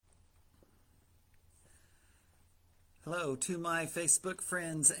Hello to my Facebook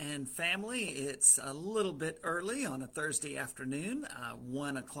friends and family. It's a little bit early on a Thursday afternoon,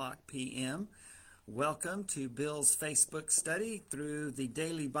 1 o'clock p.m. Welcome to Bill's Facebook study through the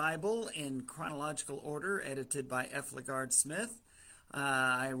Daily Bible in chronological order, edited by F. LaGard Smith.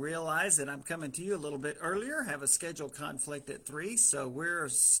 I realize that I'm coming to you a little bit earlier, have a schedule conflict at 3, so we're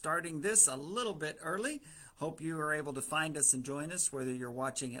starting this a little bit early. Hope you are able to find us and join us, whether you're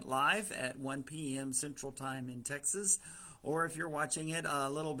watching it live at 1 p.m. Central Time in Texas, or if you're watching it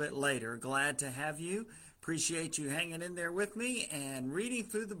a little bit later. Glad to have you. Appreciate you hanging in there with me and reading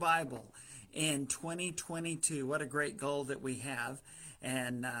through the Bible in 2022. What a great goal that we have.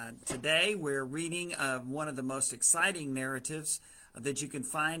 And today we're reading one of the most exciting narratives that you can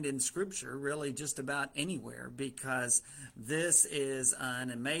find in Scripture, really just about anywhere, because this is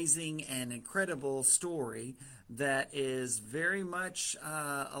an amazing and incredible story that is very much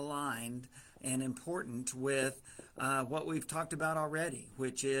aligned and important with what we've talked about already,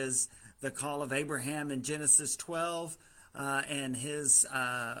 which is the call of Abraham in Genesis 12 and his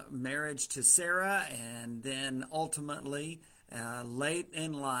marriage to Sarah, and then ultimately late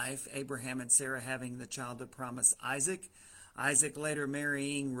in life, Abraham and Sarah having the child of promise, Isaac. Isaac later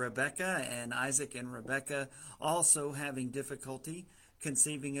marrying Rebekah, and Isaac and Rebekah also having difficulty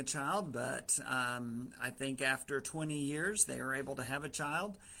conceiving a child, but I think after 20 years they were able to have a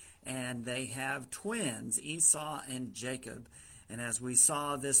child, and they have twins, Esau and Jacob. And as we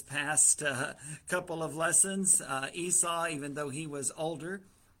saw this past couple of lessons, Esau, even though he was older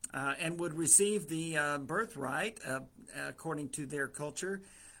and would receive the birthright according to their culture,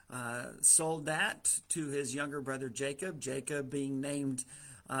 sold that to his younger brother Jacob, Jacob being named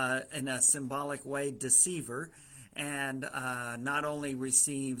in a symbolic way deceiver, and not only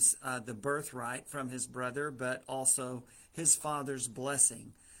receives the birthright from his brother, but also his father's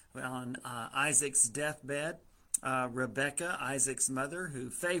blessing. On Isaac's deathbed, Rebekah, Isaac's mother, who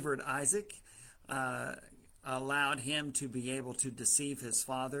favored Isaac, allowed him to be able to deceive his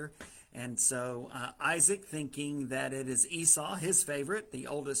father. And so Isaac, thinking that it is Esau, his favorite, the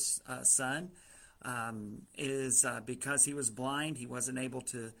oldest son, is because he was blind, he wasn't able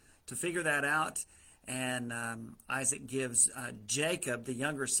to figure that out. And Isaac gives Jacob, the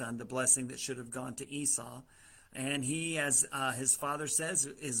younger son, the blessing that should have gone to Esau. And he, as his father says,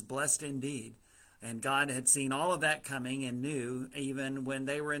 is blessed indeed. And God had seen all of that coming and knew, even when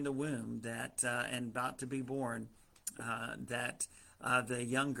they were in the womb that and about to be born, that the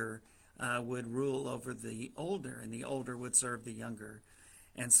younger would rule over the older, and the older would serve the younger.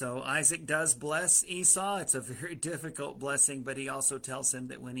 And so Isaac does bless Esau. It's a very difficult blessing, but he also tells him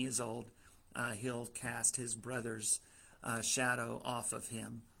that when he is old, he'll cast his brother's shadow off of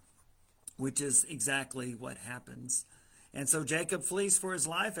him, which is exactly what happens. And so Jacob flees for his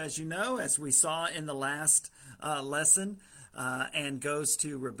life, as you know, as we saw in the last lesson, and goes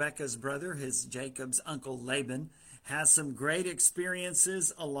to Rebekah's brother, his Jacob's uncle Laban. Has some great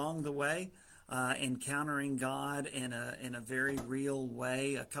experiences along the way, encountering God in a very real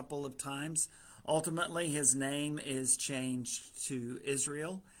way a couple of times. Ultimately, his name is changed to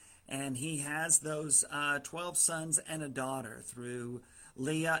Israel, and he has those 12 sons and a daughter through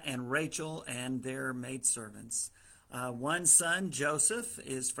Leah and Rachel and their maidservants. One son, Joseph,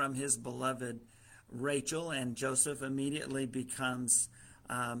 is from his beloved Rachel, and Joseph immediately becomes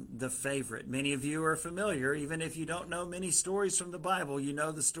the favorite. Many of you are familiar, even if you don't know many stories from the Bible, you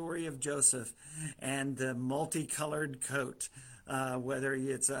know the story of Joseph and the multicolored coat, whether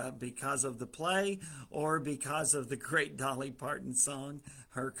it's because of the play or because of the great Dolly Parton song,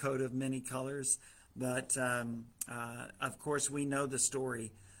 Her Coat of Many Colors. But of course, we know the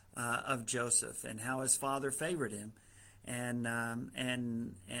story of Joseph and how his father favored him.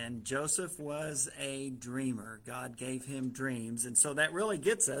 And Joseph was a dreamer. God gave him dreams. And so that really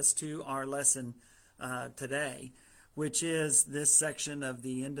gets us to our lesson today, which is this section of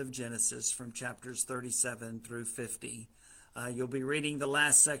the end of Genesis from chapters 37 through 50. You'll be reading the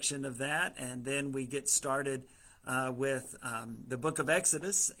last section of that, and then we get started with the book of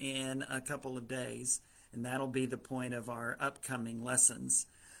Exodus in a couple of days, and that'll be the point of our upcoming lessons.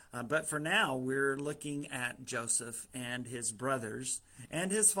 But for now, we're looking at Joseph and his brothers and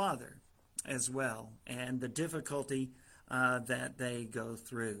his father as well, and the difficulty that they go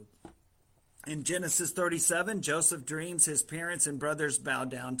through. In Genesis 37, Joseph dreams his parents and brothers bow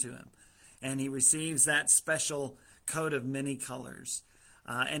down to him, and he receives that special coat of many colors.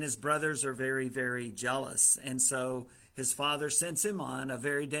 And his brothers are very, very jealous. And so his father sends him on a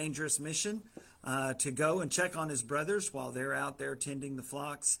very dangerous mission to go and check on his brothers while they're out there tending the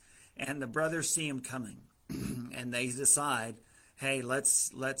flocks. And the brothers see him coming, and they decide, hey,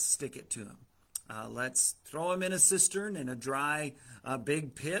 let's stick it to him. Let's throw him in a cistern in a dry,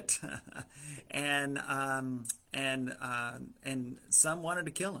 big pit, and some wanted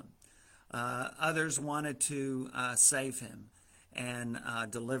to kill him. Others wanted to save him and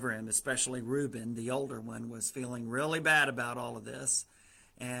deliver him, especially Reuben, the older one, was feeling really bad about all of this,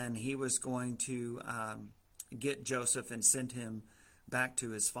 and he was going to get Joseph and send him back to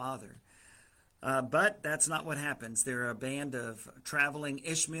his father. But that's not what happens. There are a band of traveling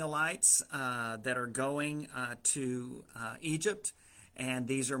Ishmaelites that are going to Egypt, and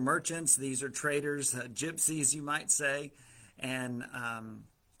these are merchants, these are traders, gypsies, you might say, and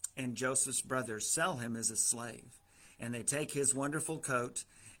Joseph's brothers sell him as a slave. And they take his wonderful coat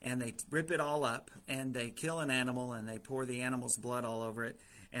and they rip it all up and they kill an animal and they pour the animal's blood all over it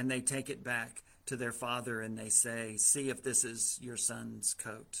and they take it back to their father and they say, "See if this is your son's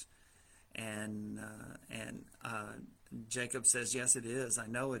coat." And Jacob says, "Yes, it is. I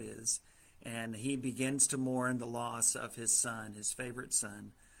know it is." And he begins to mourn the loss of his son, his favorite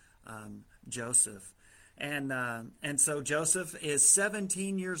son, Joseph. And so Joseph is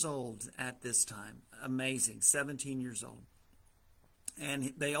 17 years old at this time. Amazing, 17 years old.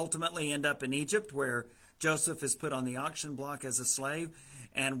 And they ultimately end up in Egypt, where Joseph is put on the auction block as a slave.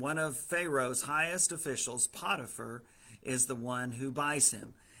 And one of Pharaoh's highest officials, Potiphar, is the one who buys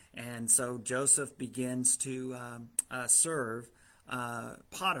him. And so Joseph begins to serve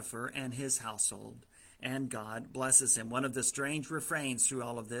Potiphar and his household, and God blesses him. One of the strange refrains through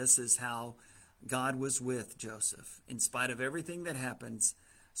all of this is how God was with Joseph. In spite of everything that happens,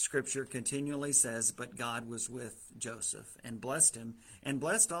 Scripture continually says, but God was with Joseph and blessed him and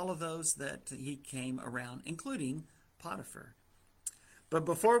blessed all of those that he came around, including Potiphar. But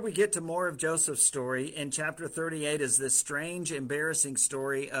before we get to more of Joseph's story, in chapter 38 is this strange, embarrassing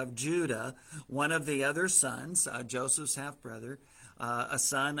story of Judah, one of the other sons, Joseph's half-brother, a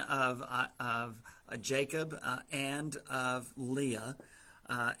son of Jacob and of Leah.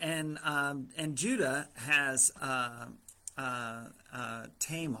 And Judah has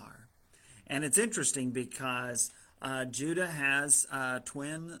Tamar. And it's interesting because Judah has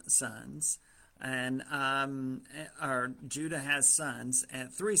twin sons, and Judah has sons,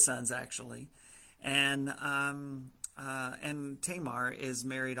 and 3 sons actually, and Tamar is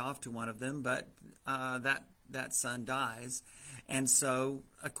married off to one of them, but that son dies, and so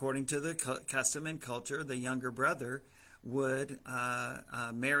according to the custom and culture, the younger brother would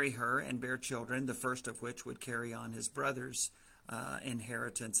marry her and bear children, the first of which would carry on his brother's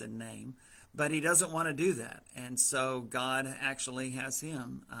inheritance and name. But he doesn't want to do that, and so God actually has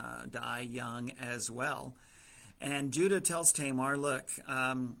him die young as well. And Judah tells Tamar, "Look,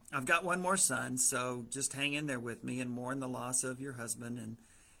 I've got one more son, so just hang in there with me and mourn the loss of your husband,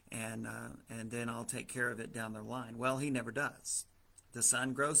 and then I'll take care of it down the line." Well, he never does. The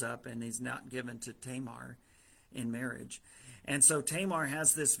son grows up, and he's not given to Tamar in marriage. And so Tamar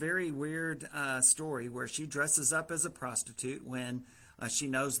has this very weird story where she dresses up as a prostitute when she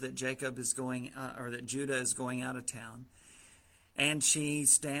knows that Jacob is going, or that Judah is going out of town. And she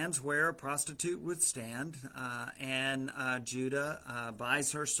stands where a prostitute would stand, and Judah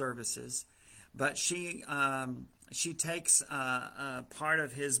buys her services. But she takes part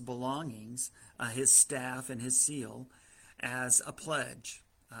of his belongings, his staff and his seal, as a pledge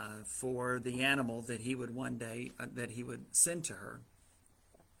for the animal that he would one day that he would send to her.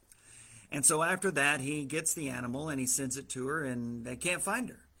 And so after that, he gets the animal and he sends it to her, and they can't find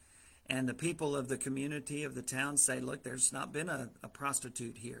her. And the people of the community of the town say, "Look, there's not been a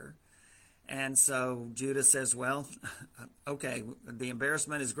prostitute here." And so Judah says, "Well, okay, the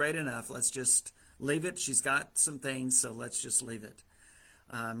embarrassment is great enough. Let's just leave it. She's got some things, so let's just leave it."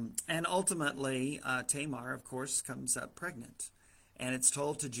 And ultimately, Tamar, of course, comes up pregnant. And it's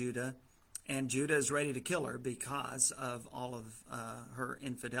told to Judah, and Judah is ready to kill her because of all of her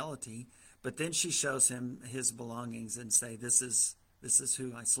infidelity. But then she shows him his belongings and say, this is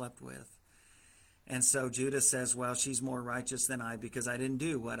who I slept with. And so Judah says, "Well, she's more righteous than I because I didn't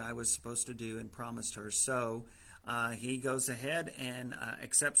do what I was supposed to do and promised her." So he goes ahead and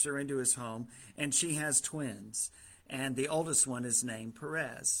accepts her into his home, and she has twins. And the oldest one is named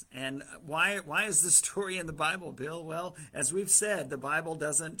Perez. And why is this story in the Bible, Bill? Well, as we've said, the Bible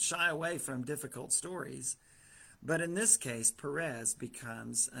doesn't shy away from difficult stories. But in this case, Perez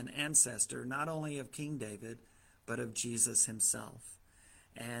becomes an ancestor not only of King David, but of Jesus himself.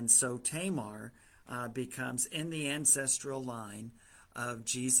 And so Tamar becomes in the ancestral line of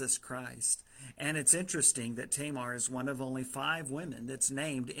Jesus Christ. And it's interesting that Tamar is one of only 5 women that's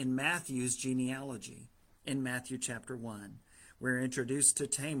named in Matthew's genealogy. In Matthew chapter 1, we're introduced to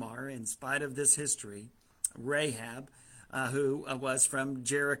Tamar in spite of this history. Rahab, who was from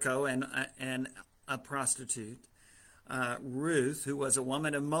Jericho and a prostitute. Ruth, who was a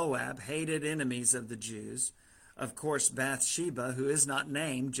woman of Moab, hated enemies of the Jews. Of course, Bathsheba, who is not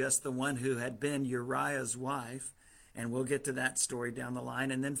named, just the one who had been Uriah's wife. And we'll get to that story down the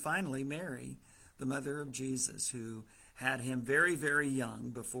line. And then finally, Mary, the mother of Jesus, who had him very, very young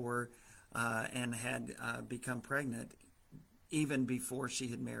before and had become pregnant even before she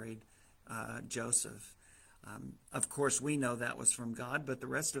had married Joseph. Of course, we know that was from God, but the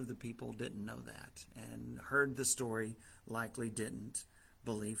rest of the people didn't know that and heard the story, likely didn't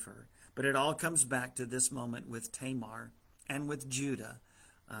believe her. But it all comes back to this moment with Tamar and with Judah,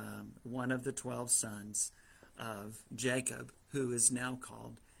 one of the 12 sons of Jacob, who is now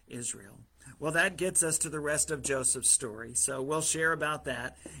called Israel. Well, that gets us to the rest of Joseph's story. So we'll share about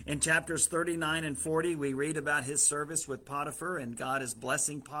that. In chapters 39 and 40, we read about his service with Potiphar, and God is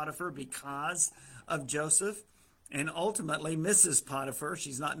blessing Potiphar because of Joseph. And ultimately, Mrs. Potiphar,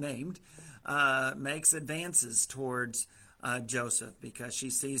 she's not named, makes advances towards Joseph because she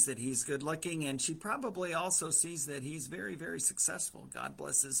sees that he's good looking, and she probably also sees that he's very, very successful. God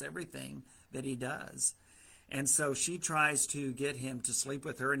blesses everything that he does. And so she tries to get him to sleep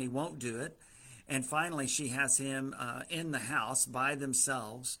with her, and he won't do it. And finally, she has him in the house by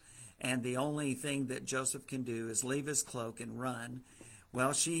themselves, and the only thing that Joseph can do is leave his cloak and run.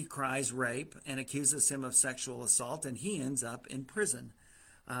 Well, she cries rape and accuses him of sexual assault, and he ends up in prison.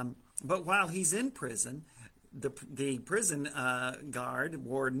 But while he's in prison, the prison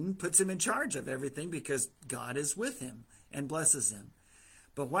warden puts him in charge of everything because God is with him and blesses him.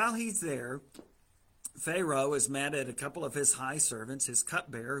 But while he's there, Pharaoh is mad at a couple of his high servants, his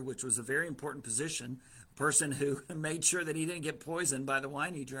cupbearer, which was a very important position, a person who made sure that he didn't get poisoned by the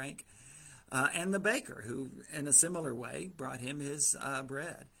wine he drank, and the baker, who in a similar way brought him his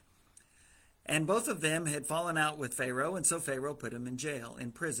bread. And both of them had fallen out with Pharaoh, and so Pharaoh put him in jail,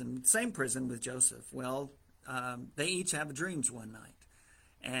 in prison, same prison with Joseph. Well, they each have dreams one night,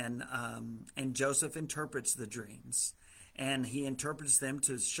 and Joseph interprets the dreams. And he interprets them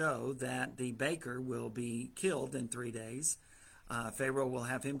to show that the baker will be killed in 3 days. Pharaoh will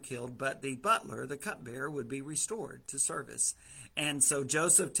have him killed, but the butler, the cupbearer, would be restored to service. And so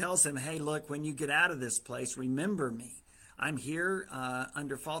Joseph tells him, hey, look, when you get out of this place, remember me. I'm here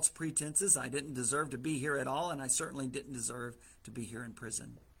under false pretenses. I didn't deserve to be here at all, and I certainly didn't deserve to be here in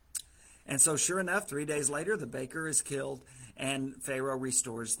prison. And so sure enough, 3 days later, the baker is killed, and Pharaoh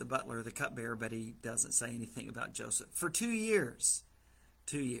restores the butler, the cupbearer, but he doesn't say anything about Joseph. For 2 years.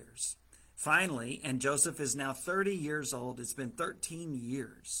 2 years. Finally, and Joseph is now 30 years old. It's been 13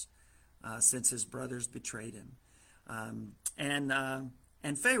 years since his brothers betrayed him.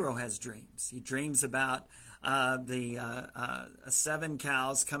 And Pharaoh has dreams. He dreams about the 7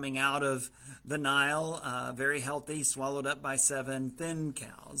 cows coming out of the Nile, very healthy, swallowed up by 7 thin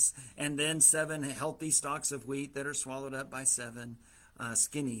cows, and then 7 healthy stalks of wheat that are swallowed up by 7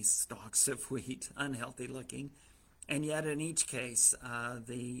 skinny stalks of wheat, unhealthy looking. And yet, in each case,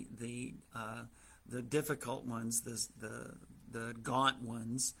 the difficult ones, the gaunt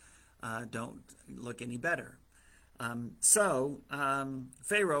ones, don't look any better. So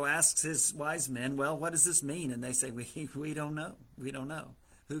Pharaoh asks his wise men, well, what does this mean? And they say, we don't know. We don't know.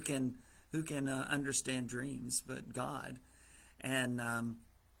 Who can understand dreams but God? And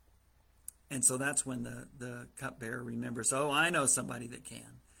so that's when the cupbearer remembers, oh, I know somebody that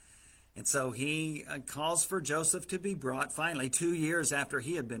can. And so he calls for Joseph to be brought, finally, 2 years after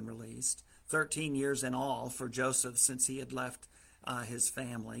he had been released, 13 years in all for Joseph since he had left his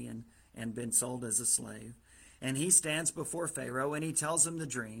family and been sold as a slave. And he stands before Pharaoh, and he tells him the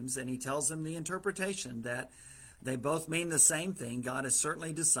dreams, and he tells him the interpretation, that they both mean the same thing. God has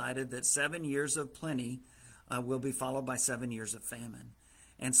certainly decided that 7 years of plenty will be followed by 7 years of famine.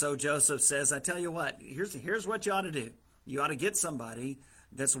 And so Joseph says, I tell you what, here's what you ought to do. You ought to get somebody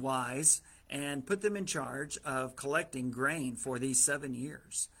that's wise and put them in charge of collecting grain for these 7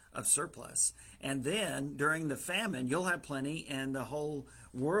 years of surplus. And then during the famine, you'll have plenty, and the whole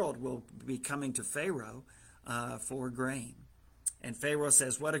world will be coming to Pharaoh for grain. And Pharaoh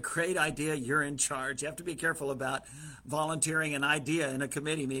says, what a great idea, you're in charge. You have to be careful about volunteering an idea in a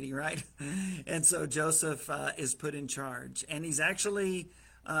committee meeting, right? And so Joseph is put in charge. And he's actually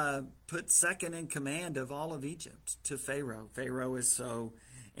put second in command of all of Egypt to Pharaoh. Pharaoh is so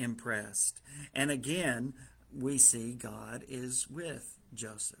impressed. And again, we see God is with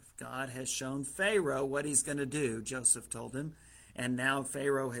Joseph. God has shown Pharaoh what he's going to do, Joseph told him. And now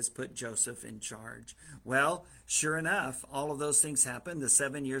Pharaoh has put Joseph in charge. Well, sure enough, all of those things happen. The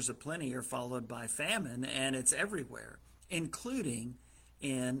 7 years of plenty are followed by famine, and it's everywhere, including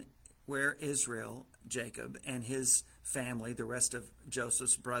in where Israel, Jacob, and his family, the rest of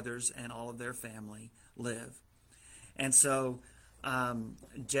Joseph's brothers and all of their family, live. And so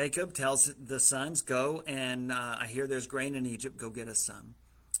Jacob tells the sons, go and I hear there's grain in Egypt, go get us some.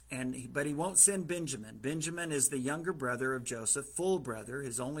 But he won't send Benjamin. Benjamin is the younger brother of Joseph, full brother,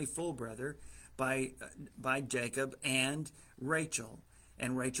 his only full brother by Jacob and Rachel.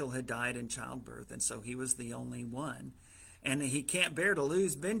 And Rachel had died in childbirth, and so he was the only one. And he can't bear to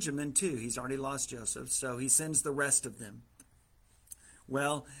lose Benjamin too. He's already lost Joseph, so he sends the rest of them.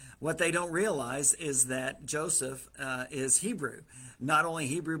 Well, what they don't realize is that Joseph is Hebrew. Not only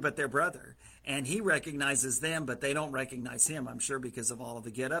Hebrew, but their brother. And he recognizes them, but they don't recognize him, I'm sure, because of all of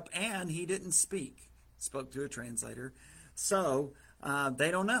the get-up. And he didn't speak. Spoke through a translator. So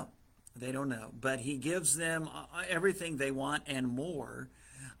they don't know. They don't know. But he gives them everything they want and more.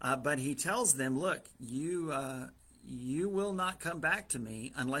 But he tells them, look, you will not come back to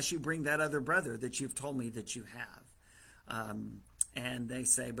me unless you bring that other brother that you've told me that you have. And they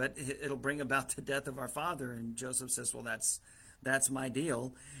say, but it'll bring about the death of our father. And Joseph says, well, that's my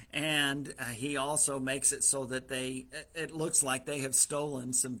deal. And he also makes it so that it looks like they have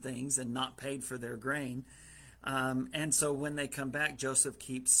stolen some things and not paid for their grain. And so when they come back, Joseph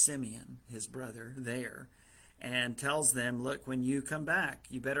keeps Simeon, his brother, there and tells them, look, when you come back,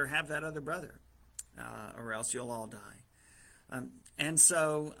 you better have that other brother, or else you'll all die. And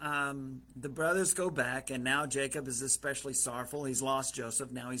so the brothers go back, and now Jacob is especially sorrowful. He's lost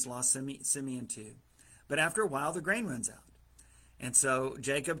Joseph. Now he's lost Simeon too. But after a while, the grain runs out. And so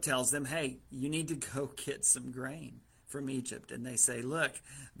Jacob tells them, hey, you need to go get some grain from Egypt. And they say, look,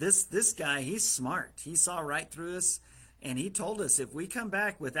 this guy, he's smart. He saw right through us, and he told us if we come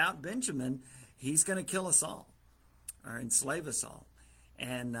back without Benjamin, he's going to kill us all or enslave us all.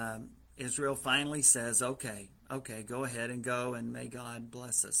 And Israel finally says, okay, go ahead and go, and may God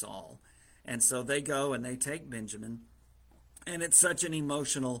bless us all. And so they go and they take Benjamin, and it's such an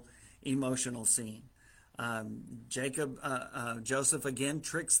emotional scene. Joseph again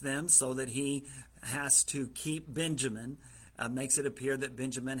tricks them so that he has to keep Benjamin, makes it appear that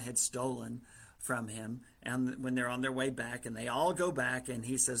Benjamin had stolen from him. And when they're on their way back, and they all go back, and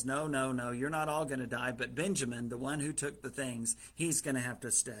he says, no, you're not all going to die, but Benjamin, the one who took the things, he's going to have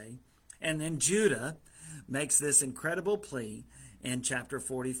to stay. And then Judah makes this incredible plea in chapter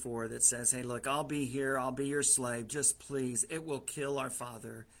 44 that says, hey, look, I'll be here, I'll be your slave, just please, it will kill our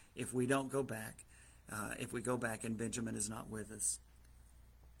father if we don't go back. If we go back and Benjamin is not with us.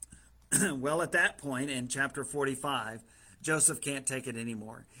 Well, at that point in chapter 45, Joseph can't take it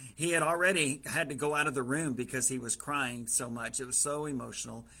anymore. He had already had to go out of the room because he was crying so much. It was so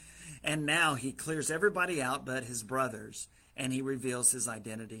emotional. And now he clears everybody out but his brothers, and he reveals his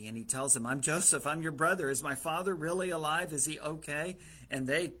identity. And he tells them, I'm Joseph, I'm your brother. Is my father really alive? Is he okay? And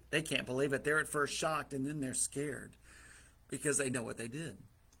they can't believe it. They're at first shocked, and then they're scared because they know what they did.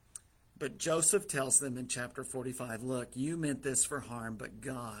 But Joseph tells them in chapter 45, look, you meant this for harm, but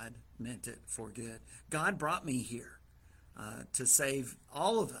God meant it for good. God brought me here to save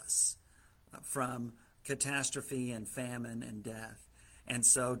all of us from catastrophe and famine and death. And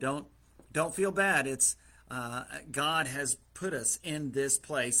so don't feel bad. It's God has put us in this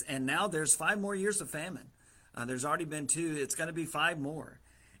place. And now there's 5 more years of famine. There's already been 2. It's going to be 5 more.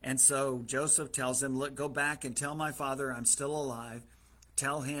 And so Joseph tells them, look, go back and tell my father I'm still alive.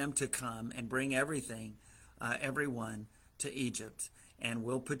 Tell him to come and bring everything, everyone to Egypt, and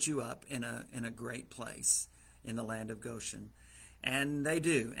we'll put you up in a great place in the land of Goshen. And they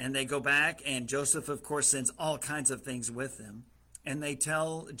do, and they go back, and Joseph, of course, sends all kinds of things with them. And they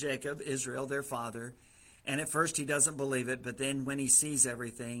tell Jacob, Israel, their father, and at first he doesn't believe it, but then when he sees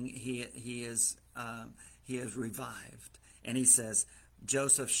everything, he is revived. And he says,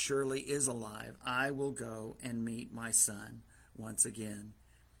 Joseph surely is alive. I will go and meet my son once again.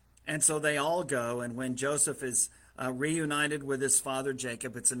 And so they all go, and when Joseph is reunited with his father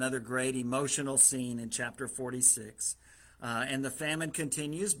Jacob, it's another great emotional scene in chapter 46. And the famine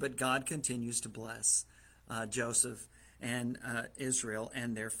continues, but God continues to bless Joseph and Israel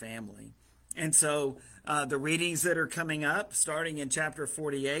and their family. And so the readings that are coming up, starting in chapter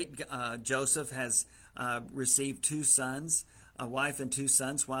 48, Joseph has received 2 sons, a wife and 2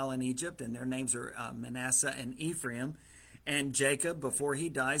 sons while in Egypt, and their names are Manasseh and Ephraim. And Jacob, before he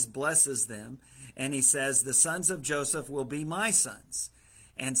dies, blesses them. And he says, the sons of Joseph will be my sons.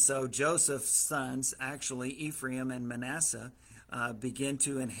 And so Joseph's sons, actually Ephraim and Manasseh, begin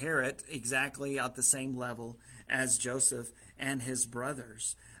to inherit exactly at the same level as Joseph and his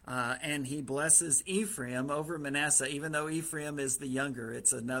brothers. And he blesses Ephraim over Manasseh, even though Ephraim is the younger.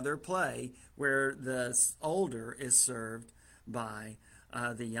 It's another play where the older is served by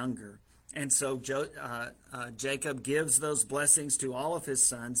the younger. And so Jacob gives those blessings to all of his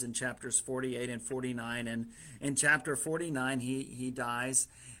sons in chapters 48 and 49. And in chapter 49, he dies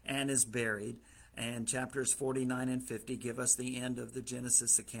and is buried. And chapters 49 and 50 give us the end of the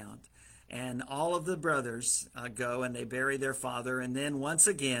Genesis account. And all of the brothers go and they bury their father. And then once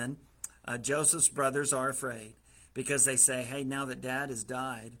again, Joseph's brothers are afraid because they say, hey, now that dad has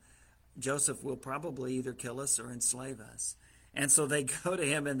died, Joseph will probably either kill us or enslave us. And so they go to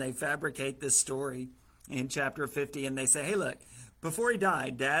him and they fabricate this story in chapter 50. And they say, hey, look, before he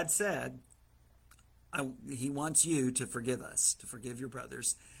died, dad said, he wants you to forgive us, to forgive your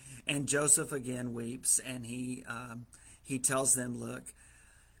brothers. And Joseph again weeps, and he tells them, look,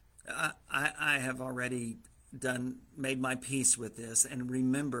 I have already made my peace with this. And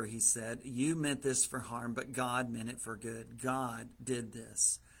remember, he said, you meant this for harm, but God meant it for good. God did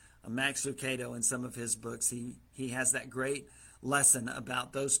this. Max Lucado, in some of his books, he has that great lesson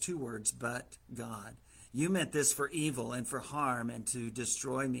about those two words, but God. You meant this for evil and for harm and to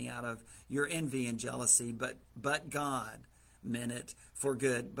destroy me out of your envy and jealousy, but God meant it for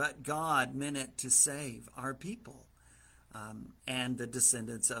good. But God meant it to save our people and the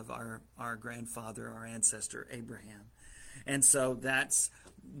descendants of our grandfather, our ancestor, Abraham. And so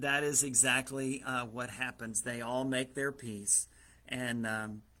that is exactly what happens. They all make their peace, and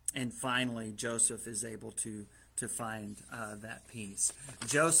finally Joseph is able to find that peace.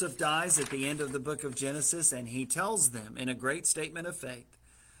 Joseph dies at the end of the book of Genesis, and he tells them in a great statement of faith,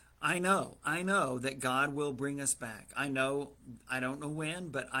 I know that God will bring us back. I don't know when,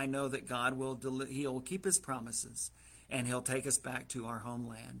 but I know that God he'll keep his promises, and he'll take us back to our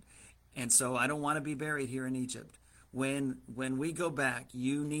homeland. And so I don't want to be buried here in Egypt. When we go back,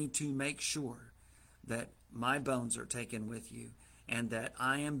 you need to make sure that my bones are taken with you, and that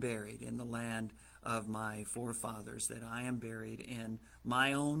I am buried in the land of my forefathers, that I am buried in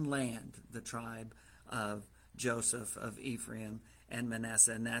my own land, the tribe of Joseph, of Ephraim and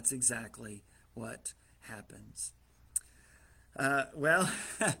Manasseh. And that's exactly what happens. Well,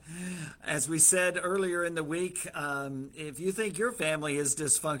 as we said earlier in the week, if you think your family is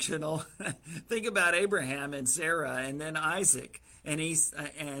dysfunctional, think about Abraham and Sarah, and then Isaac and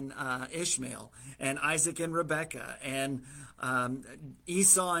Ishmael, and Isaac and Rebekah, and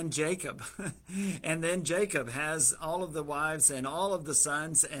Esau and Jacob. And then Jacob has all of the wives and all of the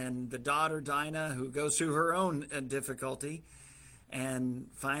sons, and the daughter Dinah, who goes through her own difficulty. And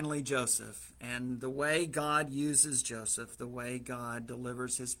finally Joseph. And the way God uses Joseph, the way God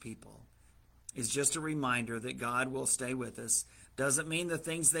delivers his people, is just a reminder that God will stay with us. Doesn't mean the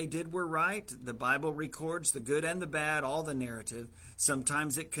things they did were right. The Bible records the good and the bad, all the narrative.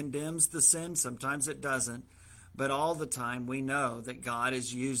 Sometimes it condemns the sin, sometimes it doesn't. But all the time we know that God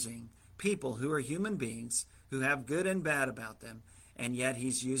is using people who are human beings, who have good and bad about them, and yet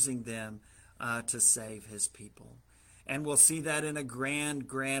he's using them to save his people. And we'll see that in a grand,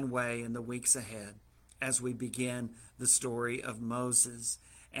 grand way in the weeks ahead as we begin the story of Moses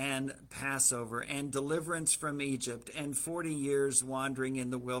and Passover and deliverance from Egypt and 40 years wandering in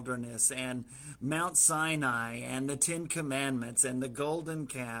the wilderness and Mount Sinai and the 10 Commandments and the golden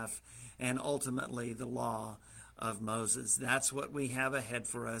calf and ultimately the law of Moses. That's what we have ahead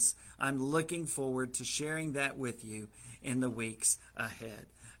for us. I'm looking forward to sharing that with you in the weeks ahead.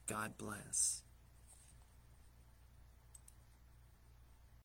 God bless.